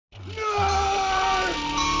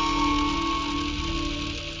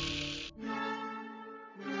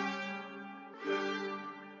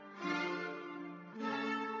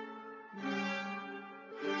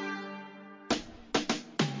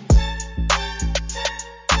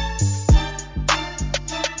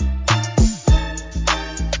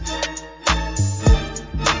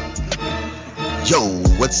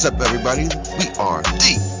What's up, everybody? We are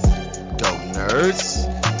the Dope Nerds.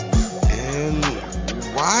 And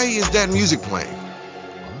why is that music playing?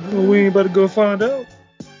 Well, we ain't about to go find out.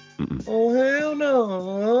 Mm-mm. Oh, hell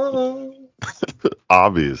no.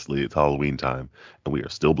 Obviously, it's Halloween time, and we are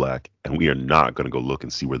still black, and we are not going to go look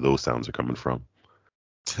and see where those sounds are coming from.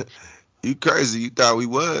 You crazy. You thought we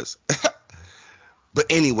was. But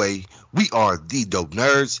anyway, we are the Dope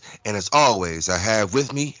Nerds. And as always, I have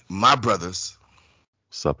with me my brothers.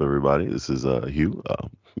 What's up, everybody? This is Hugh.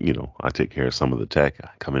 I take care of some of the tech. I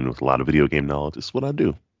come in with a lot of video game knowledge. It's what I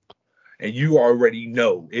do. And you already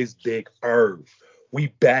know it's Big Irv. We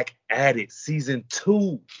back at it. Season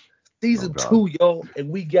 2. Season 2, y'all. And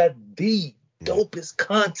we got the dopest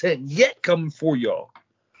content yet coming for y'all.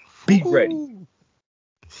 Be ready.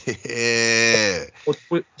 Yeah.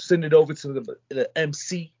 We'll send it over to the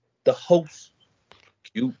MC, the host,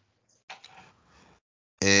 Q.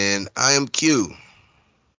 And I am Q.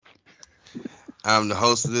 I'm the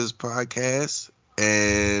host of this podcast.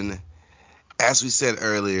 And as we said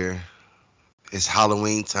earlier, it's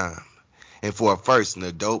Halloween time. And for a first in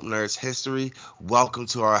the Dope Nerds history, welcome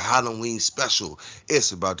to our Halloween special.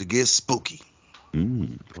 It's about to get spooky. All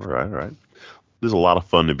right. There's a lot of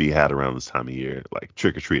fun to be had around this time of year, like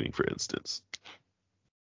trick-or-treating, for instance.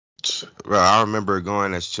 Bro, I remember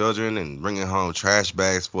going as children and bringing home trash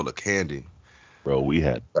bags full of candy. Bro, we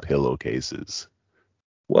had pillowcases.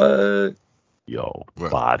 What? Yo,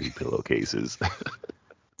 Bro. body pillowcases.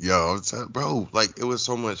 Yo, I'm telling, bro, like it was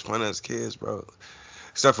so much fun as kids, bro.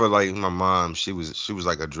 Except for like my mom, she was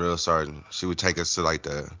like a drill sergeant. She would take us to like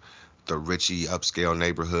the richy upscale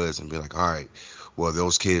neighborhoods and be like, all right, well,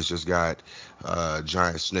 those kids just got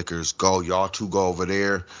giant Snickers. Y'all two go over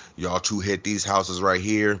there. Y'all two hit these houses right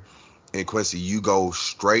here. And Quincy, you go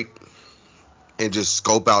straight and just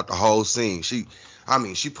scope out the whole scene. She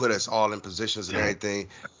put us all in positions and everything.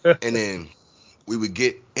 And then we would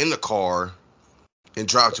get in the car and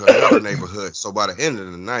drive to another neighborhood. So by the end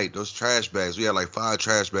of the night, those trash bags, we had like 5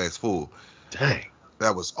 trash bags full. Dang.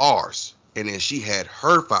 That was ours. And then she had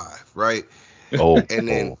her 5, right? Oh, and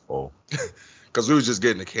then, because we was just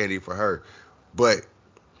getting the candy for her. But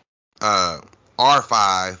our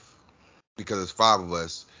 5, because it's 5 of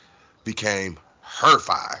us, became her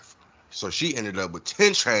 5. So she ended up with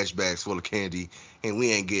 10 trash bags full of candy, and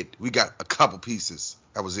we got a couple pieces.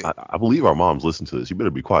 That was it. I believe our moms listen to this. You better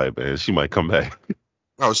be quiet, man. She might come back.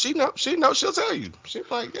 Oh, she know, she'll tell you.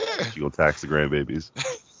 She's like, yeah. She gonna tax the grandbabies.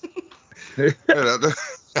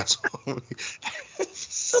 That's Come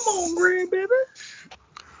on, grandbaby.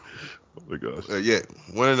 Oh my gosh. Yeah,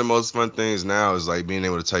 one of the most fun things now is like being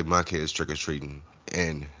able to take my kids trick or treating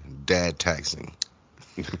and dad taxing.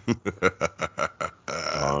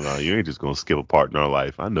 Oh no, you ain't just gonna skip a part in our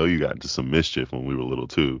life. I know you got into some mischief when we were little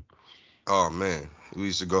too. Oh man, we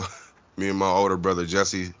used to go. Me and my older brother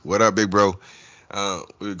Jesse. What up, big bro?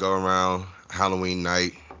 We would go around Halloween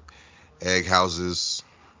night, egg houses,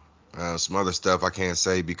 some other stuff I can't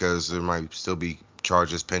say because there might still be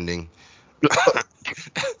charges pending.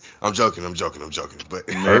 I'm joking. But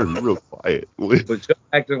Man, real quiet. But y'all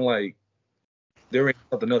acting like there ain't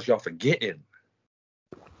nothing else y'all forgetting.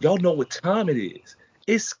 Y'all know what time it is.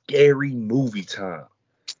 It's scary movie time.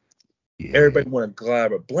 Yeah. Everybody want to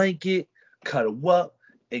grab a blanket, cuddle up,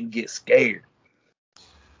 and get scared.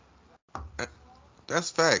 That's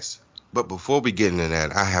facts. But before we get into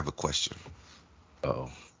that, I have a question.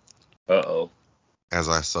 Uh-oh. As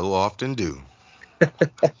I so often do.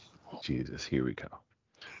 Jesus, here we go.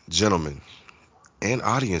 Gentlemen and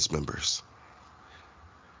audience members,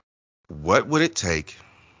 what would it take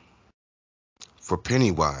for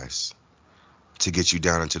Pennywise to get you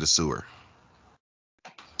down into the sewer?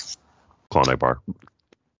 Klondike bar.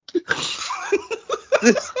 You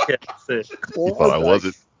thought I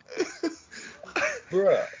wasn't.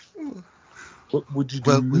 Bruh. What would you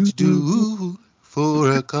do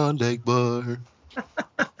for a Klondike bar?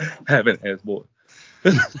 Haven't asked boy.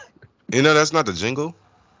 You know that's not the jingle?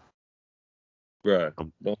 Bruh,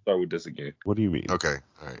 don't start with this again. What do you mean? Okay,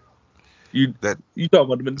 all right. You talking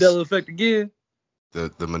about the Mandela effect again? The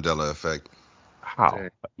Mandela effect. How? Dang.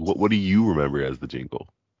 What do you remember as the jingle?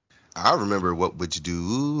 I remember what would you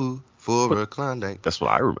do for a Klondike? That's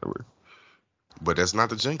what I remember. But that's not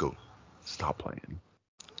the jingle. Stop playing.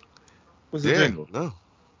 What's the jingle? No.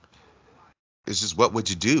 It's just what would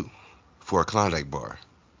you do for a Klondike bar?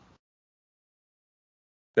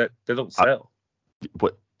 That don't sell.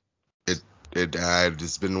 What?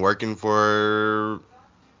 It's been working for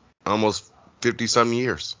almost 50-something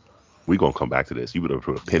years. We gonna come back to this. You better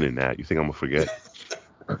put a pin in that. You think I'm gonna forget?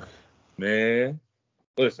 Man,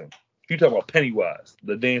 listen. You talking about Pennywise,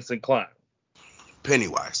 the dancing clown.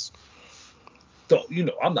 Pennywise. So,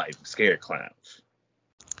 I'm not even scared of clowns.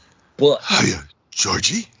 But Hiya,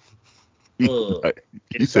 Georgie. you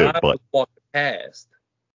said but. I was walking past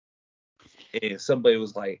and somebody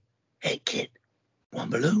was like, "Hey kid, one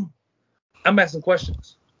balloon." I'm asking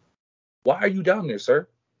questions. Why are you down there, sir?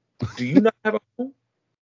 Do you not have a home?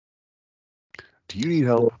 Do you need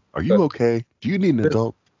help? Are you okay? Do you need an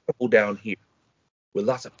adult? People down here with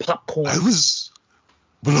lots of popcorn. I was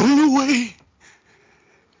blown away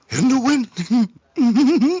in the wind.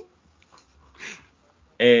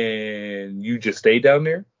 And you just stay down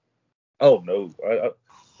there? Oh no, I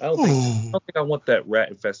don't think I want that rat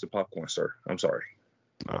infested popcorn, sir. I'm sorry.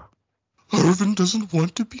 Irvin doesn't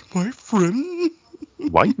want to be my friend.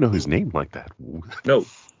 Why you know his name like that? No.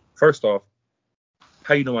 First off,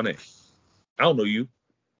 how you know my name? I don't know you.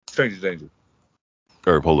 Stranger danger.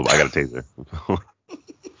 Or hold up, I got a taser.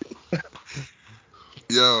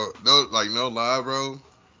 Yo, no lie, bro.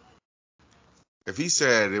 If he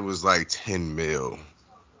said it was like $10 million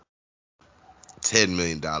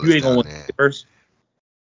You ain't gonna want to there. see it first?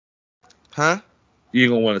 Huh? You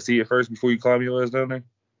ain't gonna want to see it first before you climb your ass down there?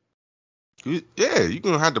 You're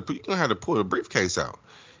gonna have to pull the briefcase out.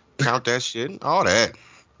 Count that shit, all that.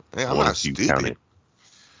 Hey, I'm not stupid.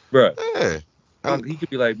 Bruh. Yeah. He could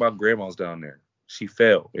be like, my grandma's down there. She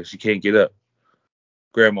fell and she can't get up.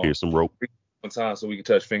 Grandma, here's some rope. One time so we can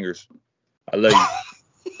touch fingers. I love you.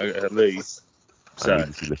 I love you. I need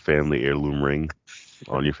to see the family heirloom ring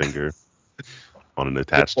on your finger, on an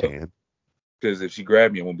attached hand. Because if she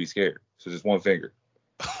grabbed me, I won't be scared. So just one finger.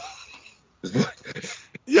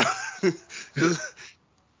 Yeah. Just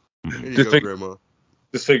Grandma.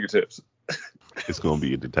 Just fingertips. It's gonna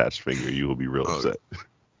be a detached finger. You will be real upset.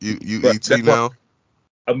 You ET now?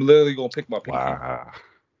 I'm literally gonna pick my pinky. Wow.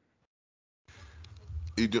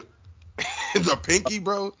 You do the pinky,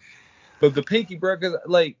 bro? But the pinky, bro, because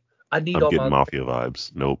like I need I'm all getting my mafia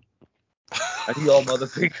vibes. Nope. I need all my other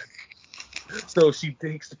fingers. So if she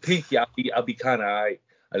takes the pinky, I'll be kind of alright.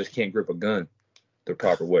 I just can't grip a gun the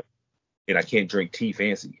proper way, and I can't drink tea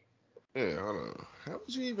fancy. Yeah, hold on. How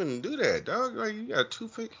would you even do that, dog? Like you got two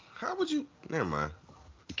fingers. How would you? Never mind.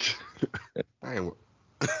 I ain't.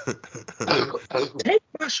 Take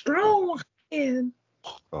my strong hand.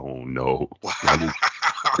 Oh no! Wow.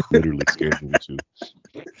 Literally scared me too.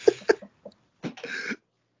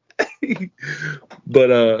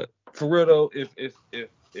 But for real though,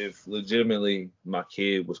 if legitimately my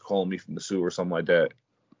kid was calling me from the sewer or something like that,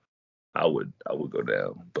 I would go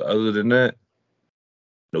down. But other than that,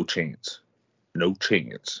 no chance. No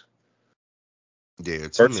chance. Yeah,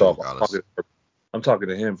 first off, I'm talking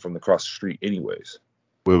to him from across the street anyways.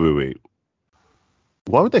 Wait.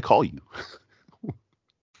 Why would they call you?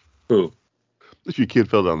 Who? If your kid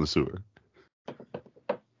fell down the sewer.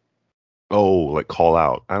 Oh, like call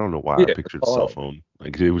out. I don't know why I pictured a cell phone.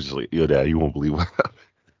 Like it was just like, yo, Dad, you won't believe what happened.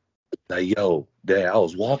 Like, yo, Dad, I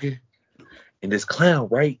was walking, and this clown,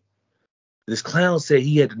 right? This clown said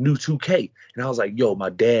he had the new 2K, and I was like, yo, my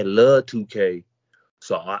dad loved 2K,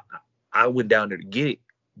 so I went down there to get it,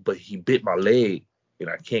 but he bit my leg, and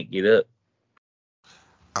I can't get up.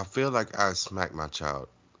 I feel like I smacked my child.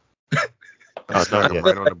 I smacked him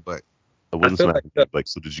right on the butt. I wouldn't smack him. Like,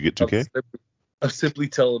 so did you get 2K? I'm simply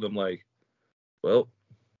telling him, like, well,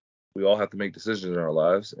 we all have to make decisions in our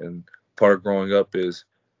lives, and part of growing up is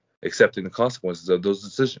accepting the consequences of those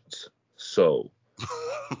decisions. So,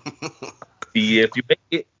 if you make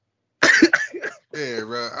it. Yeah,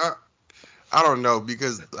 bro. I don't know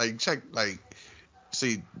because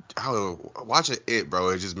see how watching it, bro.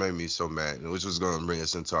 It just made me so mad, which was gonna bring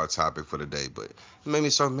us into our topic for the day. But it made me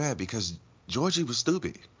so mad because Georgie was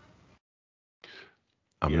stupid.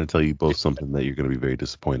 I'm gonna tell you both something that you're gonna be very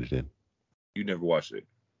disappointed in. You never watched it.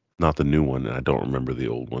 Not the new one, and I don't remember the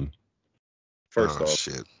old one. First off,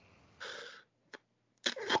 shit.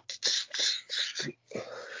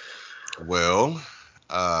 Well,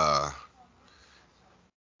 all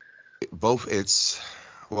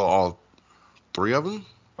three of them.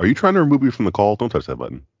 Are you trying to remove me from the call? Don't touch that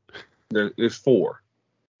button. There's four.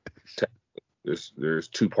 There's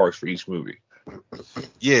two parts for each movie.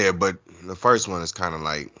 Yeah, but the first one is kind of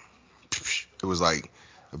like it was like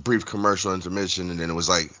a brief commercial intermission, and then it was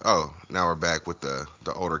like, oh, now we're back with the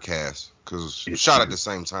older cast because it was shot at the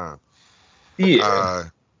same time. Yeah.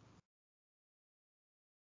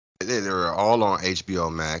 They were all on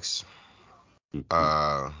HBO Max.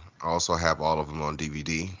 I also have all of them on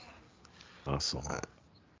DVD. Awesome.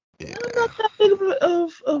 Yeah. I'm not that big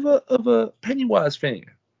of a Pennywise fan.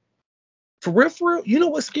 For real, you know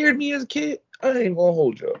what scared me as a kid? I ain't gonna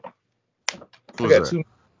hold you. I got two.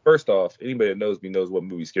 First off, anybody that knows me knows what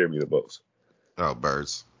movie scared me the most. Oh,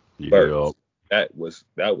 birds, Yeah. Birds. That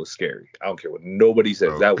was scary. I don't care what nobody says.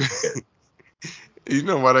 bro. That was scary. You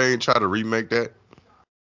know why they ain't try to remake that?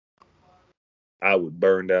 I would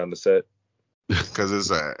burn down the set. Because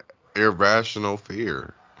it's a irrational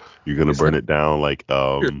fear. You're gonna It's burn not it down like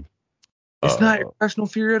fear. It's not uh irrational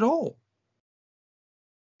fear at all.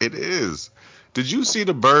 It is. Did you see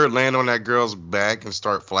the bird land on that girl's back and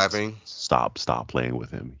start flapping? stop playing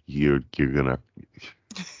with him. You're gonna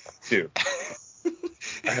Dude.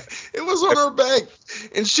 It was on her back,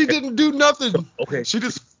 and she didn't do nothing. Okay. She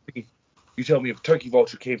just. You tell me if a turkey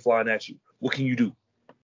vulture came flying at you, what can you do?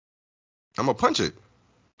 I'm gonna punch it.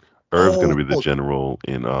 Irv's gonna be the general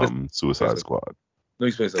in Suicide listen. Squad. Let me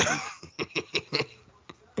explain something.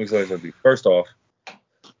 First off,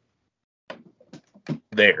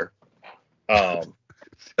 there.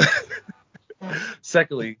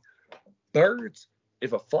 Secondly, birds,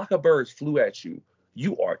 if a flock of birds flew at you,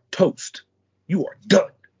 you are toast. You are done.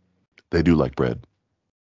 They do like bread.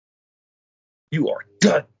 You are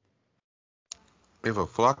done. If a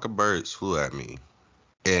flock of birds flew at me,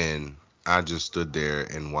 and I just stood there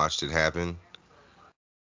and watched it happen,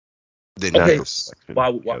 then Okay. yes. Why,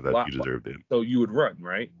 You deserved it. so you would run,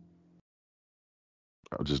 right?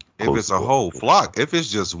 I'll just If close it's the a door. whole flock, if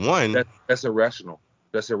it's just one, That's irrational.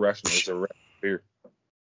 It's irrational fear.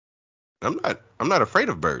 I'm not afraid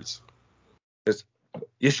of birds.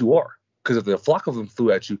 Yes, you are. Because if a flock of them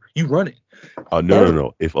flew at you, you run it.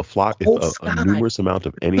 No. If whole a sky. numerous amount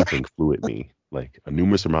of anything flew at me, like a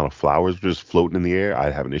numerous amount of flowers just floating in the air,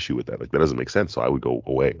 I'd have an issue with that. Like that doesn't make sense. So I would go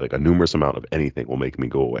away. Like a numerous amount of anything will make me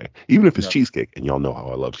go away, even if it's No. cheesecake. And y'all know how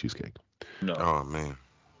I love cheesecake. No. Oh man.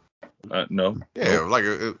 No. Yeah, Nope. like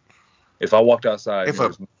If I walked outside If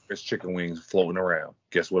and there's chicken wings floating around,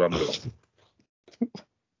 guess what I'm doing?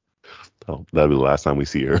 Oh, that'll be the last time we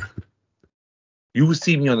see her. You would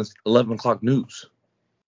see me on the 11 o'clock news.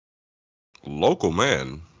 local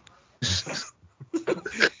man.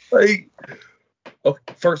 Like,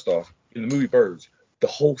 okay, first off, in the movie Birds, the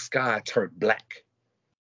whole sky turned black.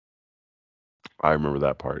 I remember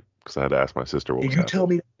that part because I had to ask my sister what And was you happening. tell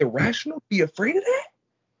me that's irrational? Be afraid of that?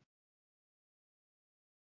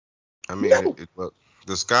 I mean, No. well,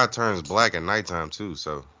 the sky turns black at nighttime too.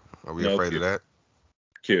 So, are we No, afraid Q. of that?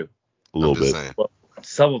 Q. A little I'm just bit. saying. Well,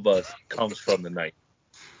 some of us comes from the night.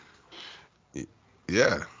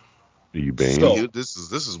 Yeah. Are you banging? So- This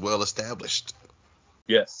is well established.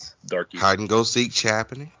 Yes, Darky. Hide and go seek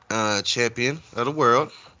champion of the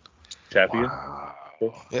world. Champion. Wow.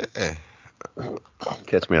 Yeah.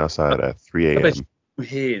 Catch me outside at 3 I bet a.m. you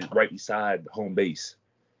hid right beside home base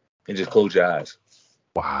and just close your eyes.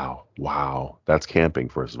 Wow. That's camping,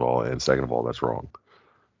 first of all. And second of all, that's wrong.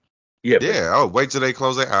 Yeah, but Yeah. I would wait till they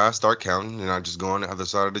close their eyes, start counting, and I just go on the other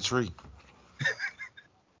side of the tree.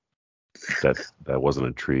 That wasn't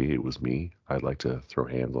a tree. It was me. I'd like to throw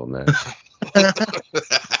hands on that.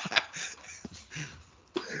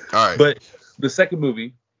 All right. But the second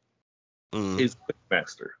movie Mhm. is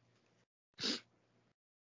Wishmaster.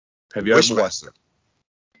 Have you ever watched Wishmaster. it?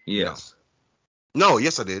 Yes. No,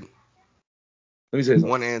 yes I did. Let me say something.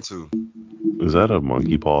 1 and 2. Is that a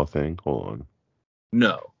monkey paw thing? Hold on.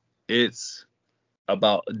 No, it's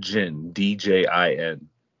about Jin, DJIN,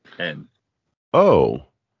 and Oh,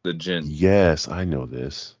 the Jin. yes, I know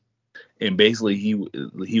this. And basically, he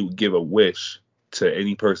would give a wish to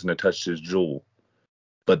any person that touched his jewel,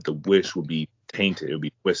 but the wish would be tainted. It would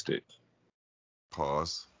be twisted.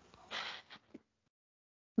 Pause.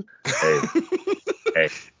 Hey,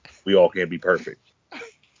 we all can't be perfect.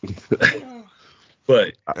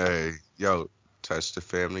 But Hey, yo, touch the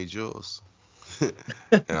family jewels. And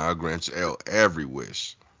I'll grant you every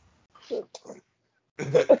wish.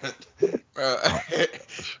 I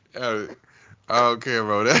don't care,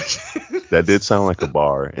 bro. That did sound like a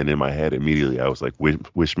bar, and in my head immediately I was like,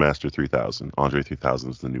 Wishmaster 3000. Andre 3000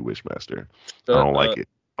 is the new Wishmaster. I don't like it.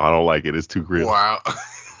 I don't like it. It's too grim. Wow.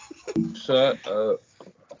 Shut up.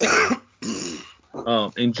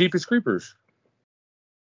 And Jeepers Creepers.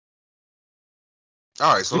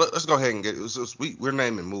 All right, so let's go ahead and we're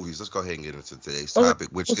naming movies. Let's go ahead and get into today's Okay. topic,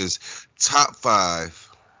 which is top 5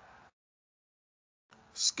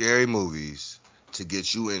 scary movies to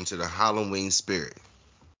get you into the Halloween spirit.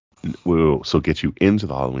 Well, so get you into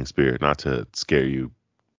the Halloween spirit, not to scare you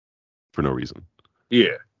for no reason.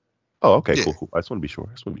 Yeah. Oh, okay, Yeah. cool. I just want to be sure.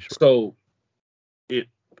 So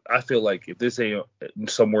I feel like if this ain't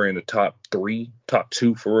somewhere in the top 3, top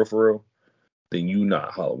 2 for real, then you not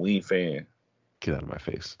a Halloween fan. Get out of my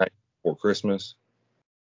face. For Christmas,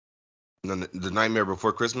 The Nightmare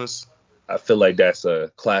Before Christmas. I feel like that's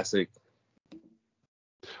a classic.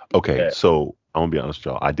 Okay, Yeah. so I'm gonna be honest,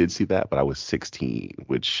 y'all. I did see that, but I was 16,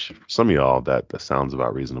 which some of y'all that sounds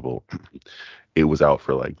about reasonable. It was out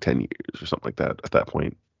for like 10 years or something like that at that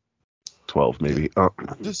point. 12 Yeah. maybe.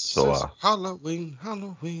 This So is Halloween,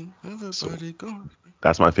 Halloween. so Everybody going.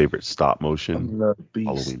 that's my favorite stop motion I'm the beast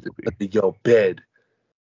Halloween movie. under your bed.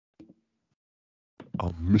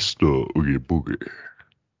 Oh, Mr. Oogie Boogie.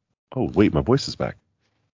 Oh wait, my voice is back.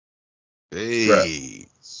 Right. Hey,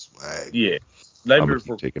 swag. Yeah. I'm Nightmare gonna keep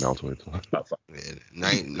Before taking Altoids. top five.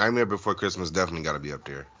 Yeah, Nightmare Before Christmas definitely got to be up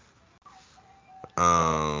there.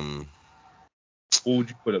 What would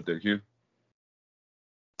you put up there, Q?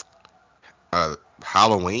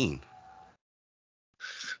 Halloween.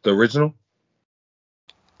 The original?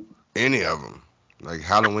 Any of them. Like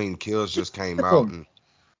Halloween Kills just came out, Them. and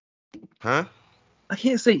huh? I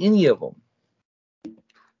can't say any of them.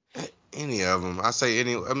 Any of them. I say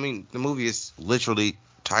any. I mean, the movie is literally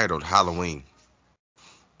titled Halloween.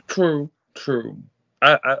 True.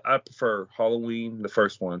 I prefer Halloween, the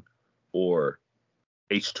first one, or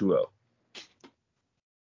H2O.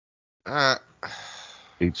 Uh,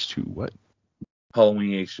 H2 what?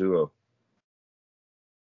 Halloween H2O.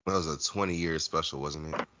 that was a 20-year special,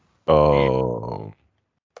 wasn't it? Oh,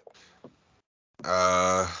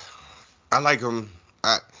 I like him.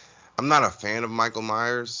 I'm not a fan of Michael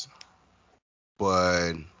Myers,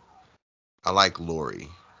 but I like Laurie.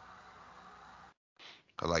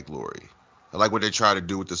 I like Laurie. I like what they try to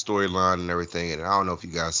do with the storyline and everything. And I don't know if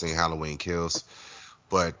you guys seen Halloween Kills,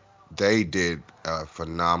 but they did a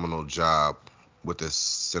phenomenal job with the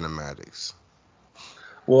cinematics.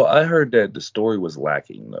 Well, I heard that the story was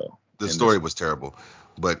lacking though. The And story this was terrible,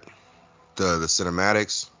 but the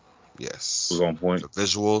cinematics, was yes. on point. The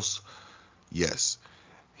visuals, yes.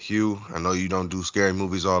 Hugh, I know you don't do scary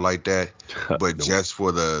movies all like that, but no. just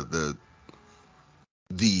for the the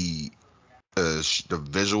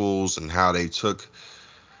visuals and how they took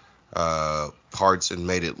parts and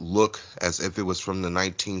made it look as if it was from the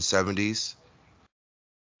 1970s,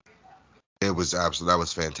 it was absolutely, that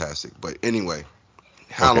was fantastic. But anyway,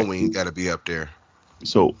 Okay. Halloween got to be up there.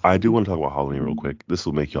 So I do want to talk about Halloween real quick. This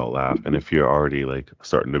will make y'all laugh, and if you're already like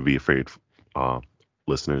starting to be afraid, uh,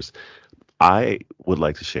 listeners, I would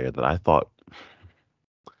like to share that I thought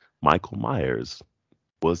Michael Myers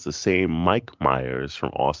was the same Mike Myers from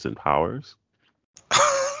Austin Powers,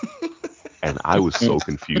 and I was so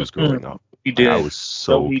confused growing up. He Like I did. was No,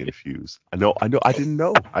 so he did. confused. I know, I didn't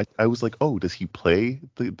know. I was like, oh, does he play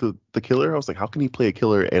the killer? I was like, how can he play a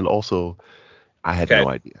killer? And also, I had no Cat.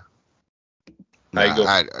 idea. How you Nah, go?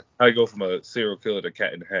 How you go from a serial killer to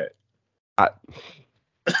Cat in the Hat? I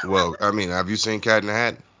well, I mean, have you seen Cat in the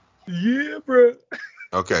Hat? Yeah, bro.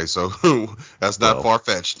 Okay, so that's not well, far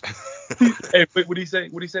fetched. Hey, wait, what did he say?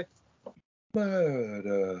 What did he say?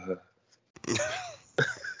 Murder.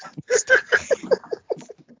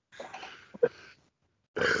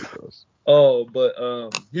 gross. Oh, but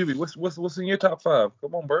Hubie, what's in your top five?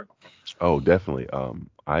 Come on, bro. Oh, definitely.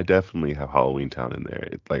 I definitely have Halloween Town in there.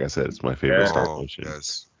 Like I said, it's my favorite Yeah, stop Oh, motion.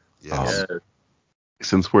 yes, Um, yes. yeah.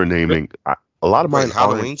 since we're naming, a lot of Wait, mine aren't.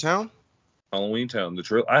 Halloween Town? Halloween Town.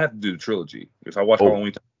 I have to do the trilogy. If I watch Oh,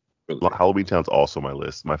 Halloween Town, trilogy. Halloween Town's also my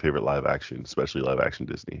list. My favorite live action, especially live action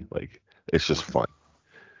Disney. Like it's just Okay. fun.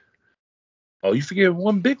 Oh, you forget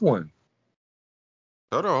one big one.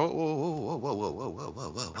 Hold on.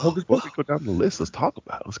 Whoa. Hocus Before Pocus. we go down the list, let's talk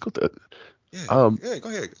about it. Let's go to. Yeah, Um, yeah. Go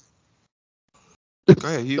ahead. Go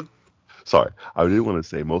ahead, Hugh. sorry, I did want to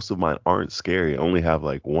say most of mine aren't scary. I only have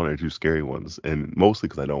like one or two scary ones, and mostly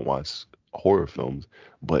because I don't watch horror films.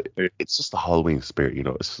 But Yeah. it's just the Halloween spirit,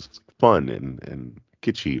 It's just fun and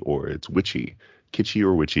kitschy, or it's witchy, kitschy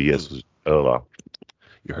or witchy. Yes,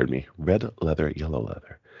 you heard me. Red leather, yellow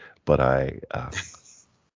leather. But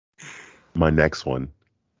my next one,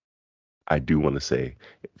 I do want to say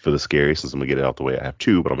for the scariest, since I'm gonna get it out the way. I have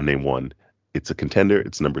two, but I'm gonna name one. It's a contender.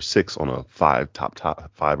 It's number 6 on a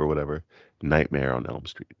top five or whatever. Nightmare on Elm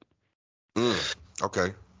Street.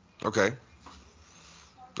 Okay. Okay.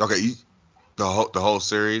 Okay. The whole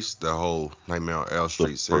series, the whole Nightmare on Elm The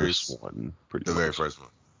Street first series, one, pretty the very much. first one.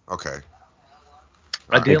 Okay.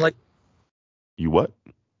 I All right. didn't like. You what?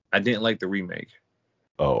 I didn't like the remake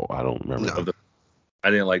Oh, I don't remember No. of that. the.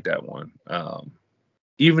 I didn't like that one.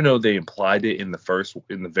 Even though they implied it in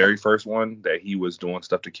the very first one that he was doing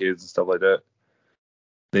stuff to kids and stuff like that,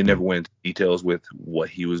 they never went into details with what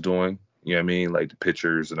he was doing. You know what I mean? Like the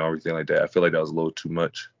pictures and everything like that. I feel like that was a little too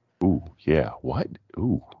much. Ooh, yeah. What?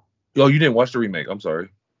 Ooh, Oh, you didn't watch the remake? I'm sorry.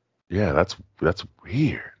 yeah. That's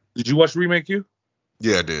weird. Did you watch the remake, you?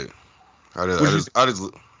 Yeah, I did. I did. What I did you just. I just.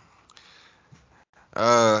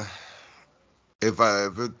 Uh, if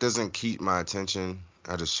it doesn't keep my attention,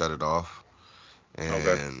 I just shut it off.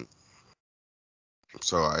 Okay. and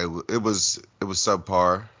so it was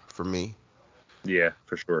subpar for me. Yeah,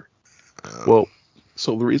 for sure. Um, Well,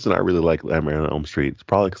 so the reason I really like Nightmare on Elm Street is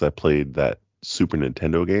probably because I played that Super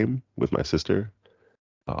Nintendo game with my sister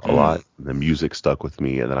a mm, lot. The music stuck with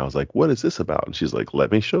me, and then I was like, "What is this about?" And she's like,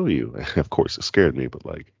 "Let me show you." And of course, it scared me, but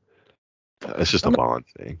like, it's just I a mean, bond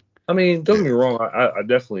thing. don't get yeah, me wrong. I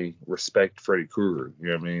definitely respect Freddy Krueger. You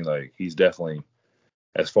know what I mean? Like he's definitely,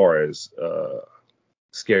 as far as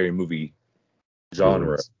scary movie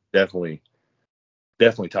genre, Villains. definitely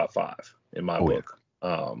definitely top five in my Oh yeah. book.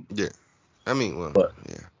 yeah. I mean, well, But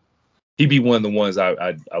yeah, he'd be one of the ones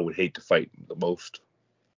I would hate to fight the most.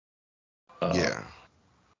 yeah,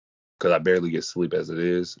 Because I barely get sleep as it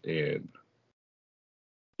is, and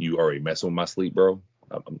you already messing with my sleep, bro.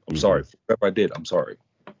 I'm Hmm. sorry. Whatever I did, I'm sorry.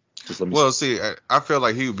 Just let me. Well, see, I feel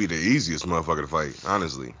like he would be the easiest motherfucker to fight,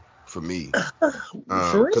 honestly, for me.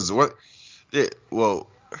 For real? Cause what? Yeah, well,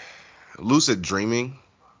 lucid dreaming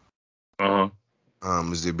Uh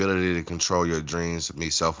huh. is the ability to control your dreams, to be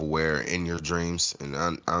self-aware in your dreams, and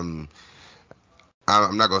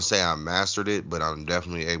I'm not gonna say I mastered it, but I'm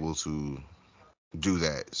definitely able to do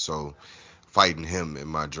that. So fighting him in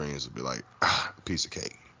my dreams would be like piece of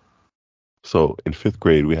cake. So in fifth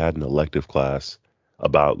grade, we had an elective class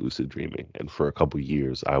about lucid dreaming, and for a couple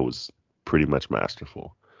years, I was pretty much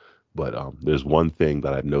masterful. But there's one thing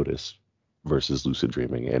that I've noticed versus lucid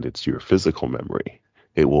dreaming, and it's your physical memory.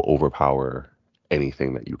 It will overpower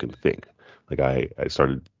anything that you can think. Like I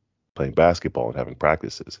started playing basketball and having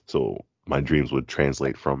practices. So my dreams would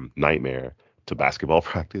translate from nightmare to basketball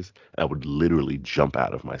practice. And I would literally jump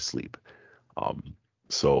out of my sleep. Um,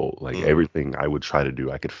 so like Mm. everything I would try to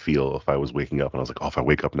do, I could feel if I was waking up and I was like, oh, if I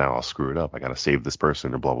wake up now, I'll screw it up. I gotta save this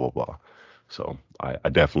person or blah blah blah. So I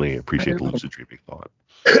definitely I appreciate the don't lucid dreaming thought.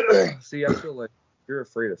 know. See, I feel like if you're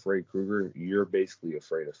afraid of Freddy Krueger, you're basically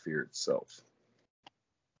afraid of fear itself.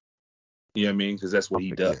 You know what I mean? Because that's what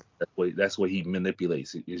he Okay. does. Yeah, That's what he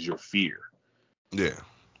manipulates is your fear. yeah,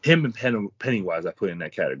 Him and Pennywise, I put in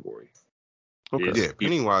that category. Okay. Is yeah.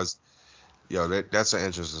 Pennywise, yo, that's an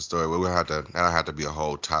interesting story. That'll have to be a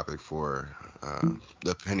whole topic for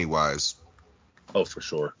the Pennywise for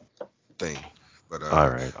sure. thing. But All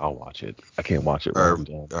right, I'll watch it. I can't watch it while or I'm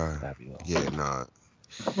done. uh, That'd be all. yeah, nah,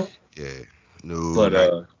 yeah, no, But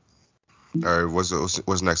not. Or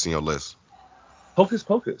what's next in your list? Hocus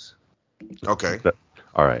Pocus. Okay, That-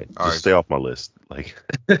 all right, all just right. stay off my list. Like,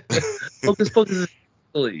 Hocus Pocus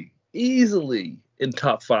is easily in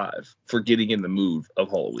top five for getting in the mood of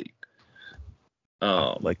Halloween. I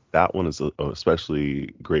feel Um, like that one is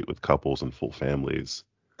especially great with couples and full families.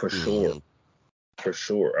 for sure, Mhm. for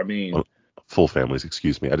sure. I mean, Uh, Full families,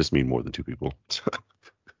 excuse me. I just mean more than two people.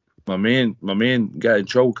 my man got in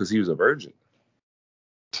trouble because he was a virgin.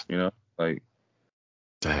 You know, like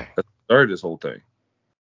Dang. that started this whole thing.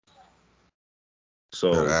 No,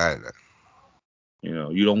 So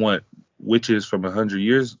you don't want witches from 100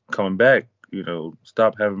 years coming back.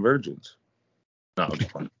 Stop having virgins. No, I'm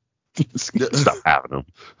just fine. Stop having them.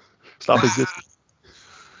 Stop existing.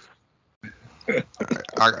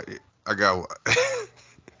 I got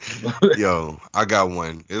one. Yo, I got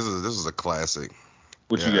one. This is a classic.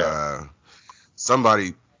 What you Yeah, got?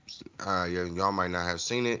 somebody, yeah, y'all might not have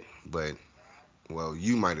seen it, but well,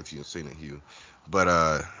 you might if you've seen it, Hugh.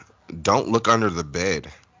 But don't look under the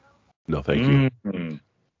bed. No, thank you. Mm,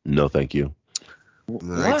 No, thank you. In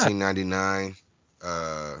the why? 1999.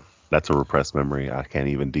 Uh, That's a repressed memory. I can't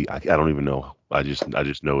even. I don't even know. I just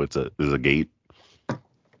know there's a gate.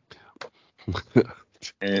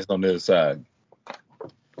 And it's on the other side.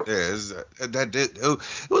 yeah,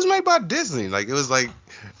 it was made by Disney. Like it was like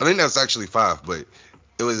I think that's actually five, but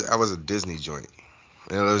I was a Disney joint,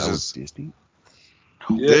 and it was That was just Disney.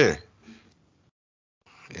 Yeah. yeah,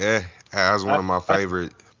 yeah. That was one I, of my I,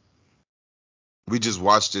 favorite. We just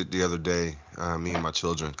watched it the other day, me and my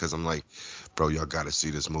children, because I'm like, bro, y'all gotta see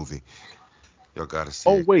this movie. Y'all gotta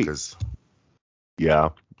see Oh it, wait. cause Yeah.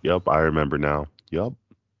 Yep. I remember now. Yep.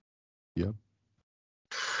 Yep.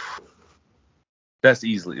 that's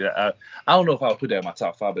easily. I don't know if I'll put that in my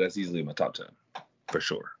top five, but that's easily in my top 10 for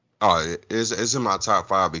sure. oh, it's in my top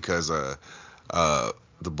five because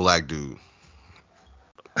the black dude,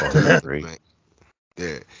 Oh, he's great. man,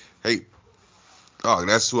 yeah. Hey, oh,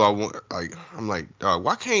 that's who I want. Like, I'm like, dog,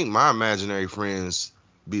 why can't my imaginary friends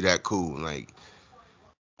be that cool? Like,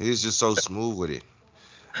 he's just so smooth with it.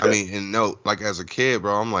 I mean, and no, like as a kid,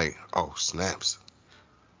 bro, I'm like, oh snaps.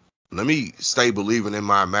 Let me stay believing in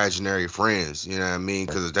my imaginary friends. You know what I mean?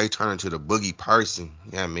 Because if they turn into the boogie person,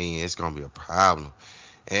 you know what I mean, it's gonna be a problem.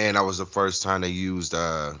 And that was the first time they used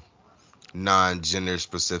non-gender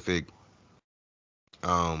specific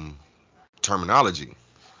um, terminology.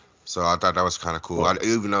 So I thought that was kind of cool. Well,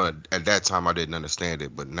 Even though at that time I didn't understand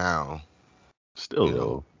it, but now, still you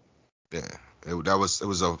know, though, yeah, it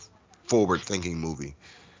was a forward thinking movie.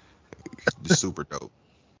 It's super dope.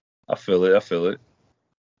 I feel it. I feel it.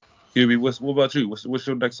 QB, what about you? What's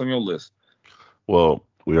your next on your list? well,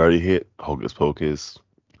 we already hit Hocus Pocus,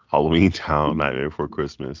 Halloween Town, Nightmare Before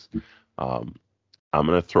Christmas. Um, I'm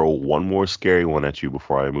gonna throw one more scary one at you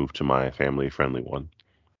before I move to my family-friendly one.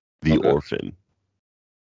 The Okay. Orphan.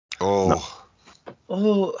 No, Oh,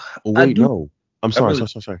 Oh, oh I wait, do. no. I'm I sorry, really. sorry,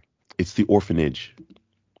 sorry, sorry. It's The Orphanage.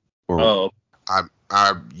 Or Oh,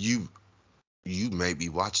 you made me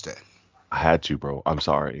watch that. I had to, bro. I'm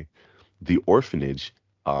sorry. The Orphanage,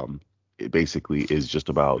 it basically is just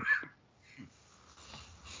about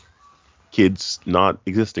kids not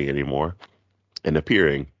existing anymore and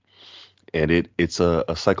appearing. And it's a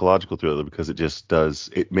psychological thriller because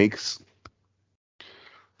it makes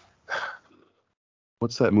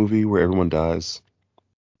what's that movie where everyone dies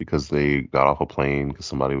because they got off a plane because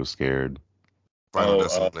somebody was scared? Final oh,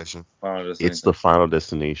 Destination. Final It's Destination. the Final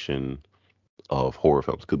Destination of horror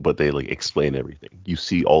films, but they like explain everything. You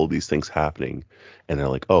see all these things happening, and they're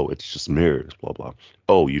like, "Oh, it's just mirrors, blah blah."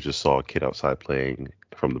 Oh, you just saw a kid outside playing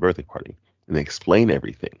from the birthday party, and they explain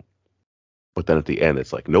everything. But then at the end,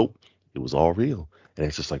 it's like, "Nope, it was all real," and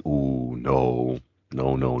it's just like, "Ooh, no,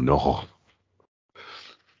 no, no, no."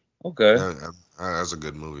 Okay. That's a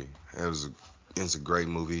good movie. It's a great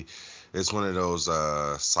movie. It's one of those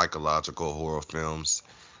psychological horror films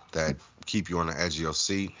that keep you on the edge of your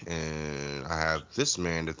seat. And I have this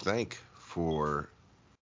man to thank for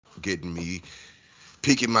getting me,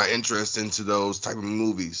 piquing my interest into those type of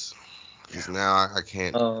movies. Because now I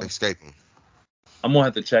can't Uh, escape them. I'm gonna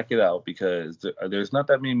have to check it out because there's not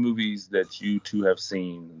that many movies that you two have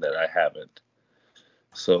seen that I haven't.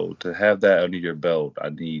 So to have that under your belt, I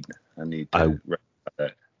need I to rectify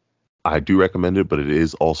that. I do recommend it, but it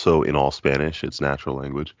is also in all Spanish. It's natural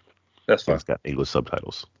language, That's and fine. it's got English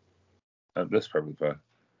subtitles. That's perfectly fine.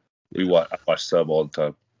 Yeah. I watch sub all the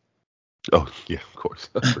time. Oh yeah, of course.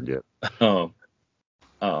 I forget. Um,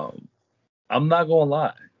 um, I'm not gonna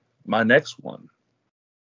lie. My next one,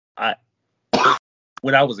 I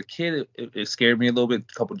when I was a kid, it scared me a little bit,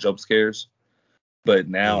 a couple jump scares, but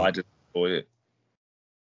now Mm. I just enjoy it.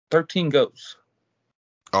 13 Ghosts.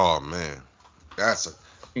 Oh man, that's a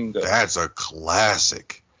 13 Ghosts. that's a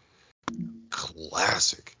classic.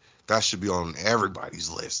 Classic. That should be on everybody's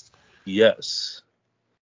list. Yes.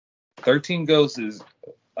 13 Ghosts is,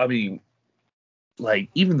 I mean, like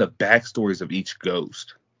even the backstories of each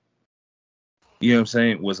ghost, you know what I'm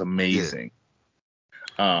saying, was Yeah. amazing.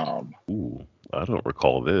 Um, Ooh, I don't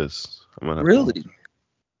recall this. I'm gonna have to watch. really,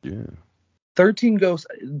 Yeah. 13 Ghosts,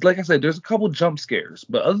 like I said, there's a couple jump scares,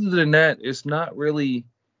 but other than that, it's not really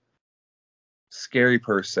scary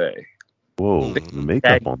per se. Whoa, They, the Hmm.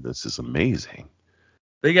 makeup on this is amazing.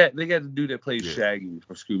 they got the dude that plays Yeah. Shaggy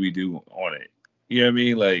from Scooby Doo on it. You know what I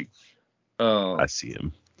mean? Like, I um, see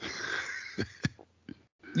him.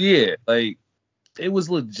 yeah, like it was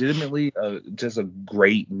legitimately just a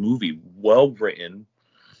great movie, well written.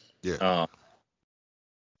 Yeah. Um,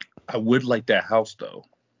 I would like that house though.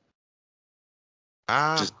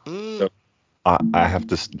 I Just I have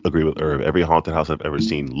to agree with Irv. Every haunted house I've ever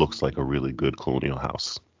seen looks like a really good colonial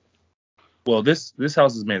house. well, this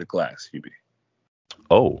house is made of glass, Hubie.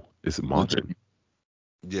 Oh, is it Legit, modern?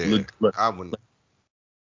 yeah. look, I wouldn't.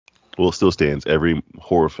 Well, it still stands. Every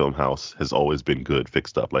horror film house has always been good,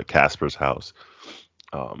 fixed up. Like Casper's house,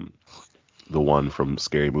 um, the one from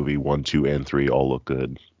Scary Movie 1, 2, and 3 all look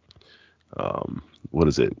good. What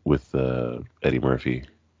is it with Eddie Murphy?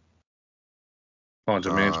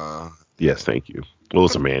 Haunted Mansion. Yes, Yeah. thank you. Well,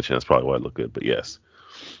 it's a mansion. That's probably why it looked good. But yes,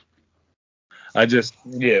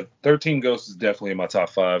 Yeah, 13 Ghosts is definitely in my top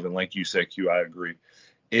five, and like you said, Q, I agree.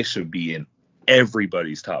 It should be in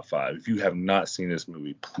everybody's top five. If you have not seen this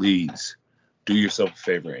movie, please do yourself a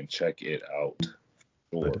favor and check it out.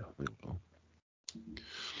 I Sure. definitely will.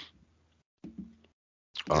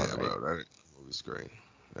 All Yeah, right, bro. That movie's great.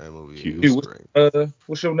 That movie Q. is Q, great.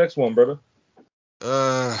 what's your next one, brother?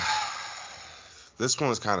 Uh, this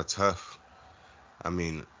one is kind of tough. I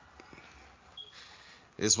mean,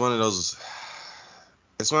 it's one of those.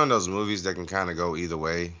 It's one of those movies that can kind of go either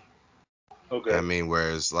way. I Okay. mean,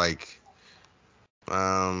 whereas like,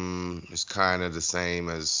 it's kind of the same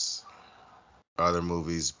as other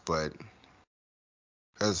movies, but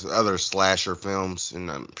as other slasher films,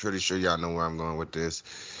 and I'm pretty sure y'all know where I'm going with this.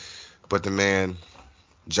 But the man,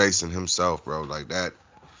 Jason himself, bro, like that.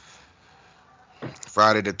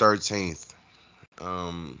 Friday the 13th.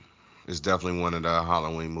 Um, It's definitely one of the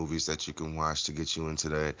Halloween movies that you can watch to get you into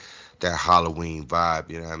that Halloween vibe.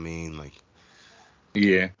 You know what I mean? Like,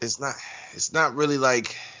 Yeah. it's not really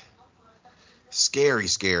like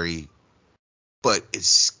scary, but it's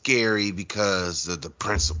scary because of the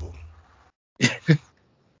principle. Get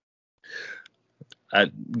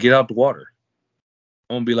out the water.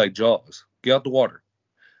 I'm gonna be like Jaws. Get out the water.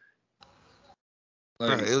 Bro,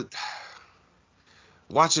 Like,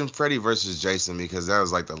 watching Freddy versus Jason, because that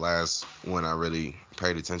was like the last one I really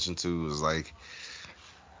paid attention to, was like,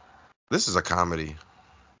 this is a comedy.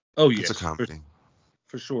 oh yeah, It's a comedy.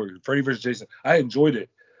 for sure. Freddy vs. Jason. I enjoyed it,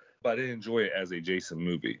 but I didn't enjoy it as a Jason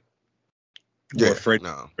movie. Yeah, Or Freddy.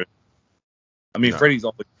 no. I mean, No. Freddy's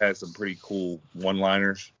always had some pretty cool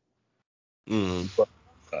one-liners. Mm-hmm. But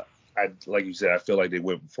like you said, I feel like they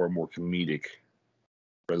went for a more comedic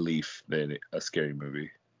relief than a scary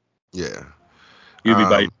movie. Yeah. You'd be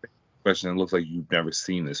by your question. It looks like you've never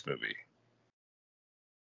seen this movie.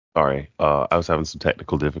 Sorry, I was having some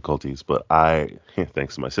technical difficulties, but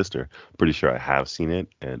thanks to my sister, pretty sure I have seen it,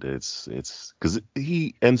 and it's because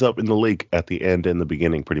he ends up in the lake at the end and the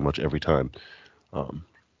beginning pretty much every time. And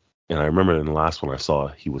I remember in the last one I saw,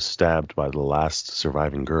 he was stabbed by the last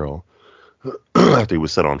surviving girl after he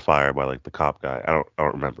was set on fire by like the cop guy. I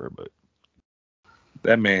don't remember, but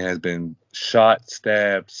That man has been shot,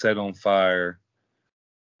 stabbed, set on fire.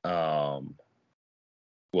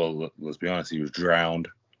 Well, let's be honest, he was drowned.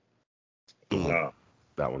 that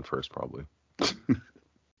one first probably.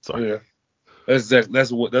 Sorry. Yeah,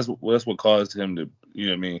 that's what caused him to, you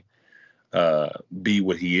know what I mean, be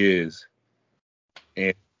what he is,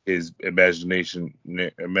 and his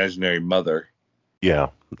imaginary mother. Yeah,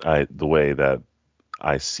 the way that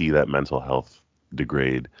I see that mental health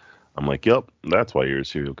degrade, I'm like, yep, that's why you're a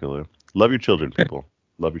serial killer. Love your children, people.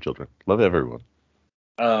 Love your children. Love everyone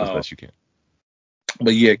as best you can.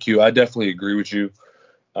 But yeah, Q, I definitely agree with you.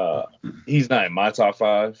 He's not in my top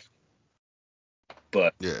 5,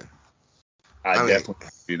 but Yeah. I definitely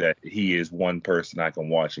see that he is one person I can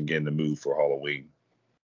watch and get in the mood for Halloween.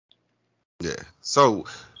 Yeah. So,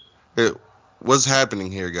 what's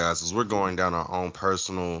happening here, guys, is we're going down our own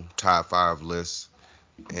personal top 5 list,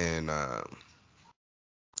 and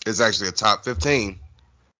it's actually a top 15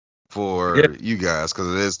 for you guys,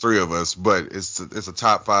 because it is 3 of us, but it's a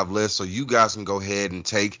top 5 list, so you guys can go ahead and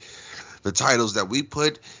take the titles that we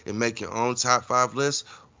put and make your own top 5 list,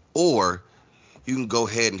 or you can go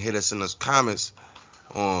ahead and hit us in the comments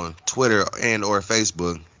on Twitter and or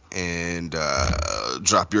Facebook and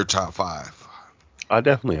drop your top 5. I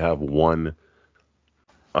definitely have one.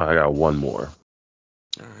 I got one more.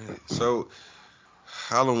 All right. So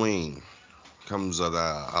Halloween comes with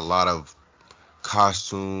a lot of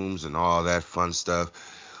costumes and all that fun stuff.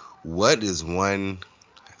 What is one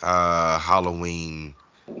Halloween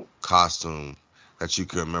costume that you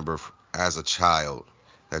can remember as a child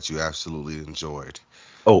that you absolutely enjoyed?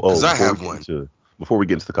 Because I have one. Before we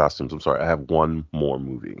get into the costumes, I'm sorry, I have one more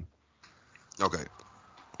movie. Okay.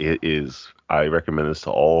 It is, I recommend this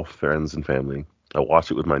to all friends and family. I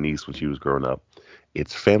watched it with my niece when she was growing up.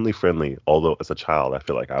 It's family friendly, although as a child I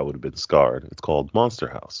feel like I would have been scarred. It's called Monster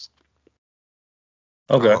House.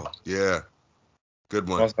 Okay. Oh, yeah. Good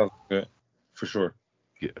one. Monster House is good, for sure.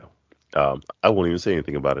 Yeah. I won't even say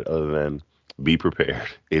anything about it other than be prepared.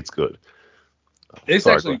 It's good. It's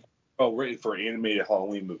actually rated for an animated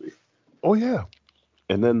Halloween movie. Oh yeah.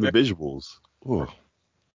 And then the visuals. Ooh.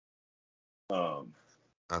 I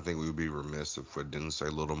think we would be remiss if we didn't say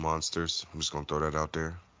Little Monsters. I'm just gonna throw that out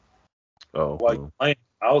there. Oh. Well, I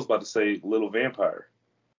was about to say Little Vampire.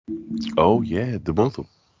 Oh yeah, the both of them.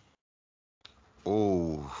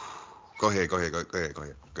 Oh, go ahead.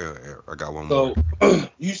 I got one more. So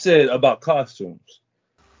you said about costumes.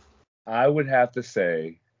 I would have to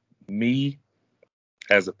say me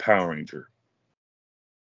as a Power Ranger.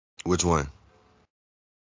 Which one?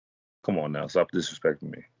 Come on now, stop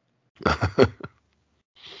disrespecting me.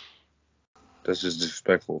 That's just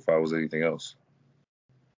disrespectful if I was anything else.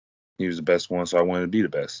 He was the best one, so I wanted to be the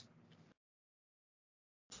best.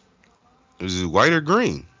 Is it white or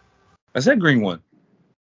green? I said green one.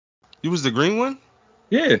 You was the green one?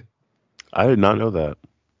 Yeah. I did not know that.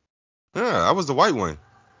 Yeah, I was the white one.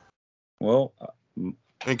 Well,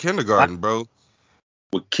 in kindergarten, bro.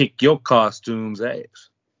 Would kick your costume's ass.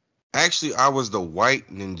 Actually, I was the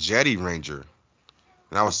white Ninjetti Ranger.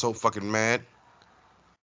 And I was so fucking mad.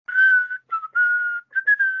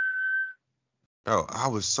 Oh, I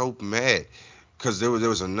was so mad. Because there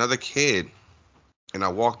was another kid. And I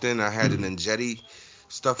walked in, I had the Ninjetti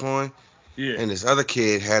stuff on. Yeah. And this other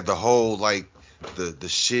kid had the whole, like, the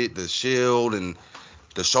shield and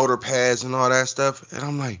the shoulder pads and all that stuff. And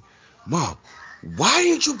I'm like, Mom, why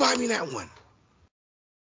didn't you buy me that one?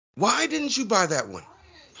 Why didn't you buy that one?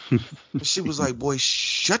 And she was like, boy,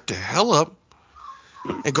 shut the hell up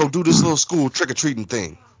and go do this little school trick-or-treating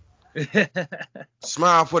thing.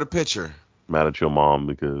 Smile for the picture. Mad at your mom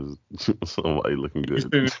because somebody looking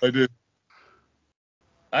good. I did.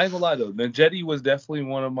 I ain't gonna lie though, Ninjetti was definitely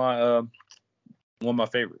one of my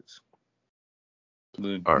favorites.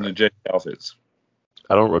 The All right. Ninjetti outfits.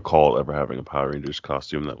 I don't recall ever having a Power Rangers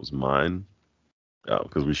costume that was mine,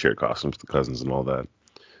 because we shared costumes with cousins and all that.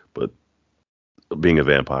 But being a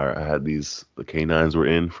vampire, I had these, the canines were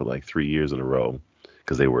in for like 3 years in a row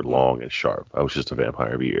because they were long and sharp. I was just a vampire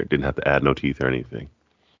every year. Didn't have to add no teeth or anything.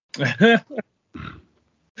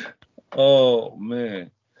 Oh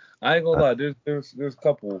man, I ain't gonna lie. There's a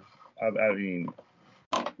couple. I mean,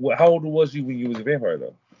 how old was you when you was a vampire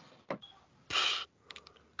though?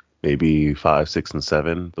 Maybe 5, 6, and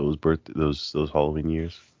 7. Those Halloween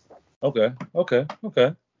years. Okay.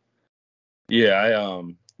 Yeah,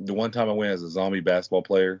 the one time I went as a zombie basketball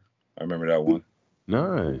player, I remember that one.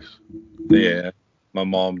 Nice. Yeah, my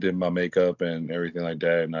mom did my makeup and everything like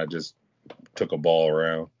that, and I just took a ball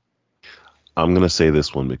around. I'm gonna say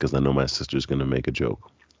this one because I know my sister's gonna make a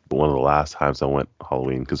joke. But one of the last times I went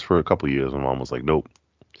Halloween, because for a couple of years my mom was like, "Nope,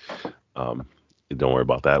 don't worry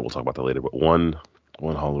about that. We'll talk about that later." But one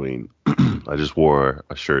Halloween, I just wore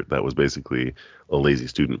a shirt that was basically a lazy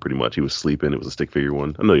student, pretty much. He was sleeping. It was a stick figure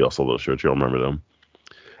one. I know y'all saw those shirts. Y'all remember them.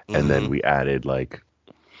 Mm-hmm. And then we added like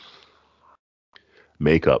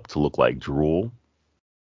makeup to look like drool,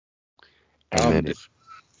 and then it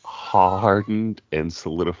hardened and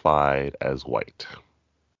solidified as white.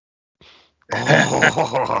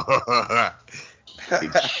 Oh.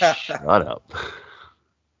 Shut up.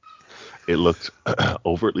 It looked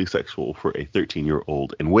overtly sexual for a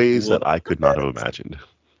 13-year-old in ways that I could not have imagined.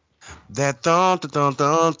 That thong.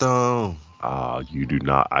 You do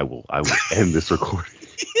not. I will end this recording.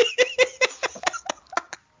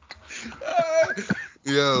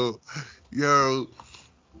 Yo.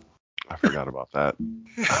 I forgot about that.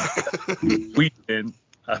 We didn't.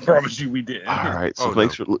 I promise you we didn't. All right. So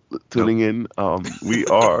thanks for tuning in. We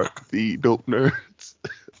are the Dope Nerds.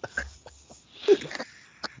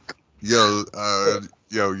 Yeah.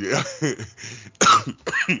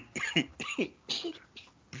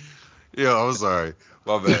 Yo, I'm sorry.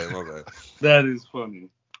 My bad. That is funny.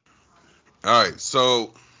 All right,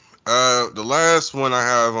 so the last one I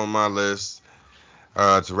have on my list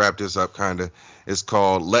to wrap this up, kind of, is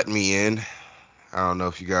called "Let Me In." I don't know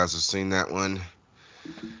if you guys have seen that one.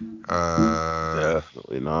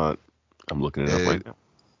 Definitely not. I'm looking it up right now.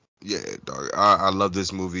 Yeah, dog. I love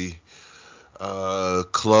this movie.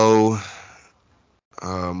 Chloe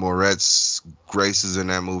Moretz Grace is in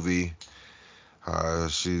that movie.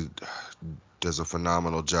 She does a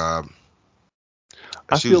phenomenal job.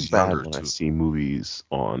 I She feel was bad younger when too. I see movies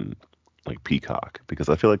on like Peacock because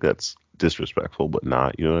I feel like that's disrespectful, but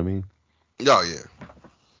not. You know what I mean? Oh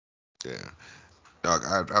yeah. Dog,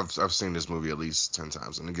 I've seen this movie at least 10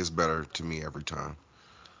 times, and it gets better to me every time.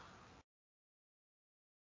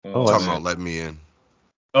 Talking about Let Me In.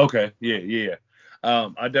 Okay, yeah.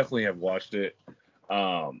 I definitely have watched it.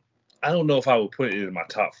 I don't know if I would put it in my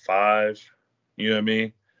top 5. You know what I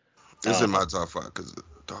mean? It's in my top 5 because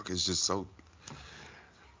dog is just so.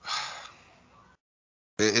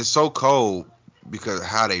 It's so cold because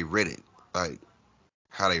how they writ it, like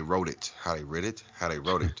how they wrote it, how they wrote it.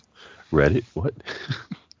 Reddit? What?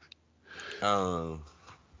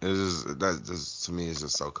 It's just that just to me is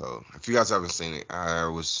just so cold. If you guys haven't seen it, I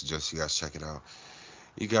would suggest you guys check it out.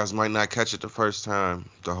 You guys might not catch it the first time,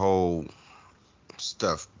 the whole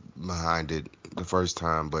stuff behind it the first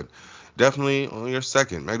time, but definitely on your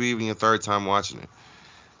second, maybe even your third time watching it.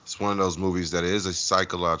 It's one of those movies that is a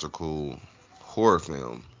psychological horror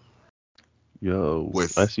film. Yo,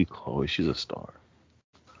 I see Chloe. She's a star.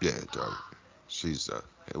 Yeah, dog. She's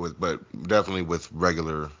but definitely with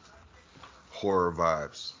regular horror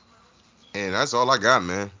vibes. And that's all I got,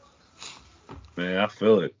 man. Man, I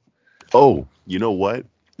feel it. Oh, you know what?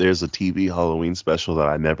 There's a TV Halloween special that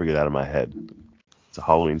I never get out of my head. It's a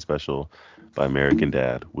Halloween special by American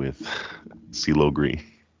Dad with CeeLo Green.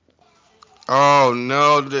 Oh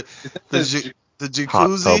no, the jacuzzi.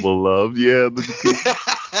 Hot Tub of Love, yeah, the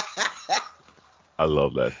jacuzzi. I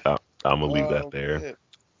love that. I'm gonna leave that there. Man.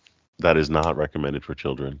 That is not recommended for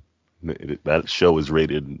children. That show is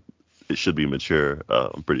rated. It should be mature.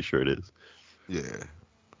 I'm pretty sure it is. Yeah,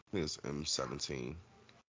 it's M17.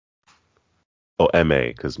 Oh, MA,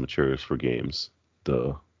 because mature is for games.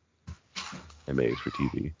 The MA is for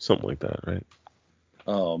TV. Something like that, right?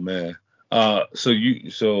 Oh man.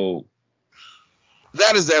 So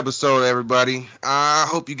that is the episode, everybody. I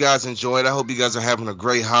hope you guys enjoyed. I hope you guys are having a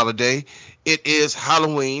great holiday. It is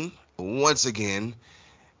Halloween once again.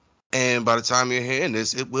 And by the time you're hearing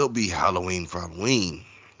this, it will be Halloween for Halloween.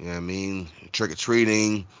 You know what I mean?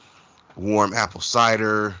 Trick-or-treating, warm apple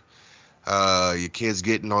cider, your kids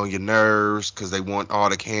getting on your nerves because they want all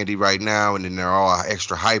the candy right now, and then they're all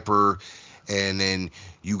extra hyper, and then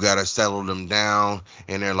you got to settle them down,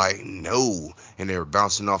 and they're like, no, and they're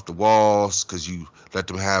bouncing off the walls because you let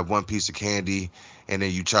them have one piece of candy, and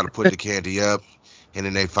then you try to put the candy up, and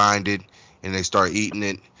then they find it, and they start eating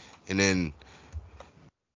it, and then,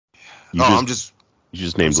 You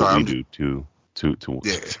just named what we do to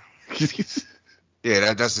yeah.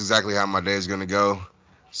 Yeah, that's exactly how my day is going to go.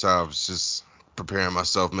 So I was just preparing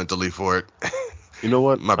myself mentally for it. You know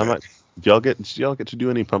what? My bad. Did y'all get to do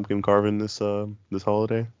any pumpkin carving this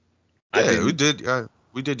holiday? Yeah, we did.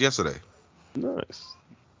 We did yesterday. Nice.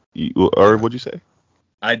 Or what'd you say?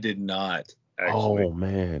 I did not, actually. Oh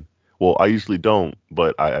man. Well, I usually don't,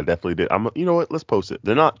 but I definitely did. You know what? Let's post it.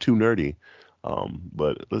 They're not too nerdy,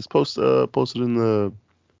 but let's post it in the.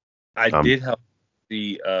 I did have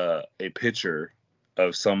a picture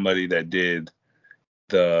of somebody that did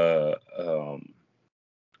the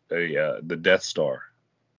Death Star.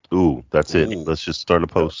 Ooh, that's it. Ooh. Let's just start a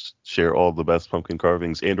post. Share all the best pumpkin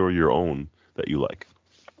carvings and or your own that you like.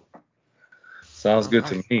 Sounds good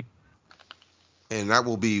to me. And that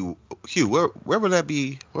will be Hugh. Where would that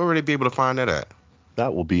be? Where would they be able to find that at?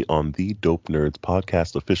 That will be on the Dope Nerds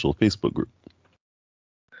Podcast official Facebook group.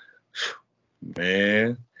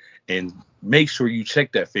 Man, and make sure you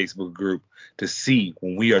check that Facebook group to see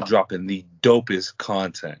when we are dropping the dopest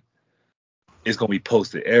content. It's going to be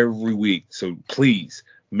posted every week, so please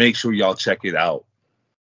make sure y'all check it out.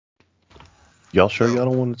 Y'all sure y'all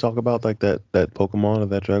don't want to talk about like that Pokemon or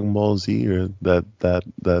that Dragon Ball Z or that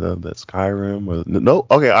Skyrim or no?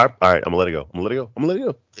 Okay, all right. I'm gonna let it go.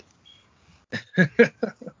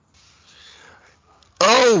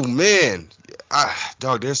 Oh man,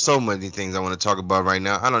 dog. There's so many things I want to talk about right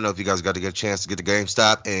now. I don't know if you guys got to get a chance to get to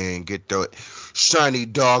GameStop and get the shiny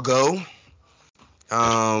doggo.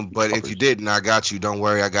 But if you didn't, I got you. Don't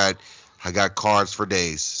worry, I got cards for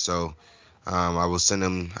days. So I will send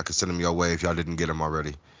them. I can send them your way if y'all didn't get them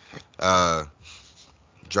already.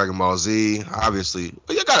 Dragon Ball Z, obviously.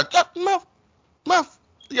 You gotta,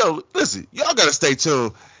 yo, listen, y'all gotta stay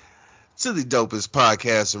tuned to the dopest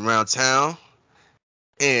podcast around town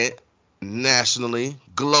and nationally,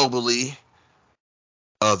 globally,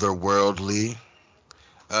 otherworldly.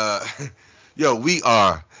 Yo, we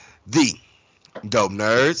are the Dope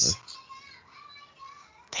Nerds.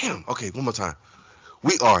 Damn. Okay, one more time.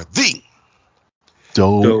 We are the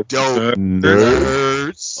Dope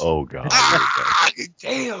Nerds. Oh god.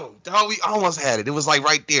 Damn, dog. We almost had it. It was like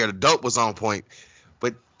right there. The dope was on point.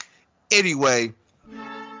 But anyway,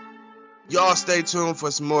 y'all stay tuned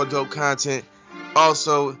for some more dope content.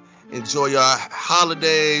 Also, enjoy your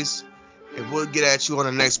holidays, and we'll get at you on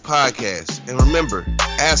the next podcast. And remember,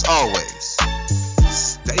 as always,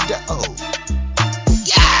 stay dope.